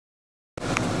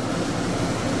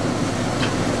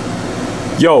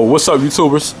Yo, what's up,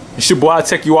 YouTubers? It's your boy, I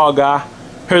Tech You All Guy,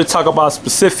 here to talk about a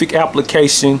specific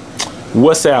application,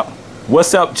 WhatsApp.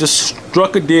 WhatsApp just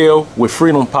struck a deal with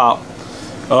FreedomPop,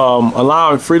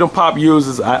 allowing FreedomPop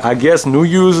users, I guess new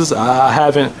users, I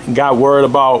haven't got word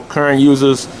about current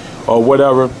users or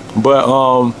whatever, but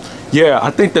yeah, I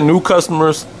think the new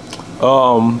customers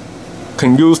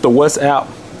can use the WhatsApp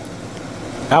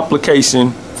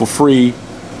application for free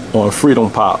on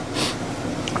FreedomPop.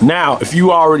 Now, if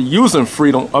you already using if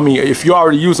you're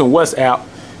already using WhatsApp,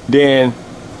 then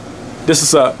this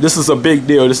is a big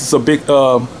deal. This is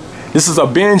a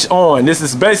binge on. This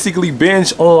is basically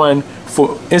binge on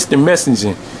for instant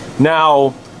messaging.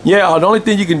 Now, yeah, the only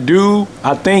thing you can do,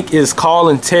 I think, is call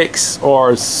and text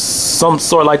or some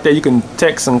sort like that. You can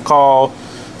text and call,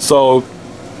 so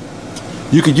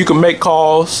you can make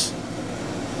calls.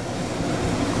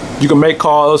 You can make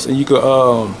calls and you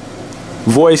can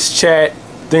voice chat,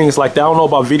 things like that. I don't know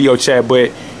about video chat, but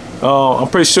I'm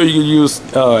pretty sure you can use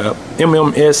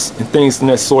MMS and things in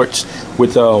that sort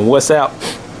with WhatsApp.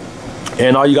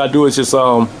 And all you gotta do is just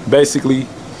basically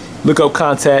look up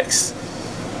contacts.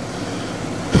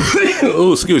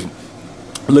 Oh, excuse me.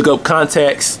 Look up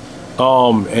contacts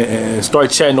and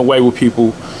start chatting away with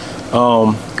people.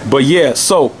 But yeah,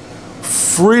 so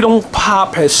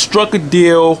FreedomPop has struck a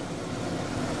deal.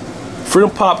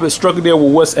 FreedomPop has struck a deal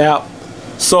with WhatsApp.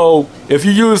 So if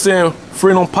you're using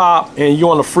FreedomPop and you're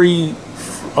on a free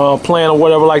plan or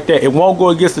whatever like that, it won't go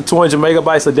against the 200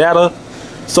 megabytes of data.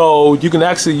 So you can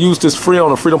actually use this free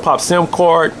on a FreedomPop SIM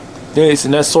card, things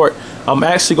and that sort. I'm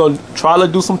actually going to try to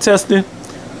do some testing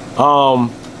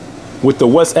with the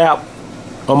WhatsApp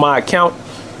on my account.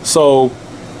 So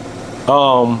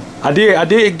I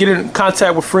did get in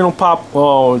contact with FreedomPop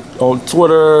on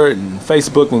Twitter and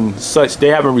Facebook and such. They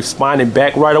haven't responded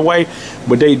back right away,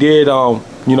 but they did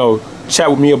you know, chat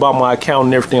with me about my account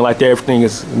and everything like that. Everything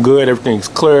is good, everything is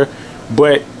clear.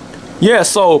 But yeah,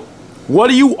 so what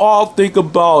do you all think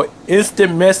about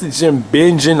instant messaging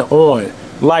binging on?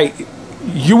 Like,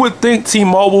 you would think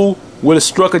T-Mobile would have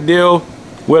struck a deal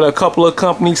with a couple of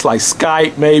companies like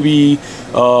Skype, maybe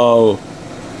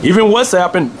even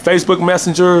WhatsApp and Facebook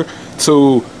Messenger,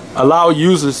 to allow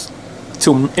users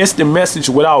to instant message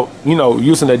without, you know,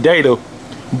 using the data.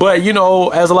 But, you know,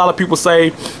 as a lot of people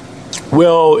say,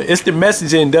 well, instant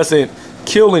messaging doesn't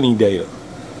kill any data.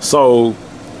 So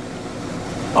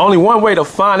only one way to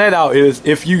find that out is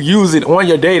if you use it on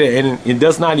your data and it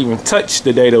does not even touch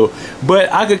the data.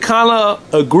 But I could kind of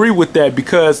agree with that,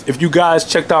 because if you guys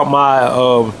checked out my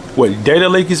data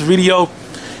leakage video,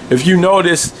 if you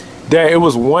notice that it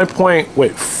was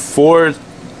 1.43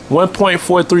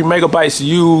 megabytes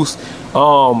used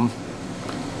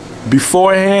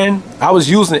beforehand, I was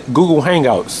using Google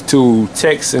Hangouts to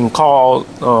text and call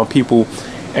people,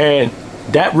 and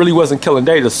that really wasn't killing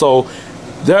data. So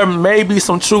there may be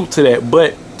some truth to that,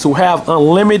 but to have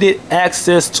unlimited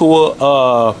access to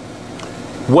a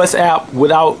WhatsApp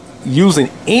without using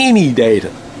any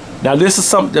data, now this is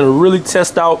something to really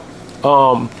test out.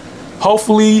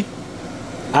 Hopefully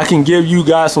I can give you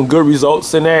guys some good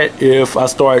results in that if I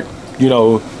start, you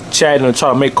know, chatting and try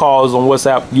to make calls on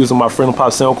WhatsApp using my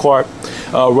FreedomPop SIM card.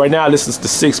 Right now this is the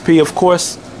 6P, of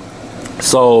course.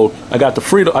 So I got the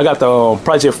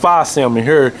Project 5 SIM in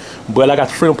here, but I got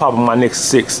the FreedomPop on my next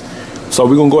 6. So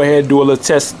we're gonna go ahead and do a little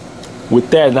test with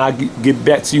that, and I'll get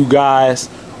back to you guys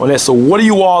on that. So what do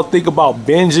you all think about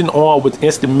binging on with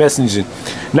instant messaging?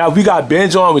 Now, we got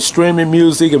binge on with streaming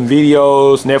music and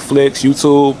videos, Netflix,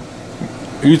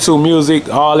 YouTube Music,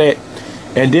 all that,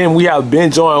 and then we have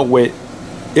binge on with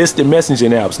instant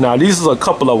messaging apps. Now, these are a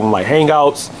couple of them, like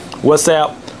Hangouts,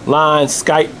 WhatsApp, Line,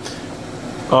 Skype,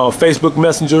 Facebook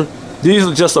Messenger. These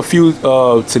are just a few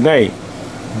to name.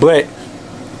 But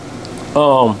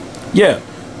yeah,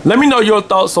 let me know your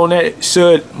thoughts on that.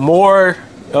 Should more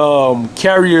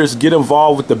carriers get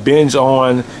involved with the binge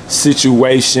on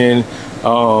situation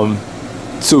to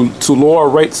lower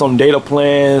rates on data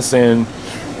plans and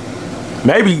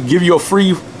maybe give you a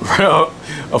free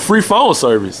phone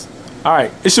service? All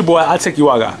right, it's your boy, I Tech You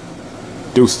All Guy.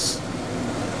 Deuces.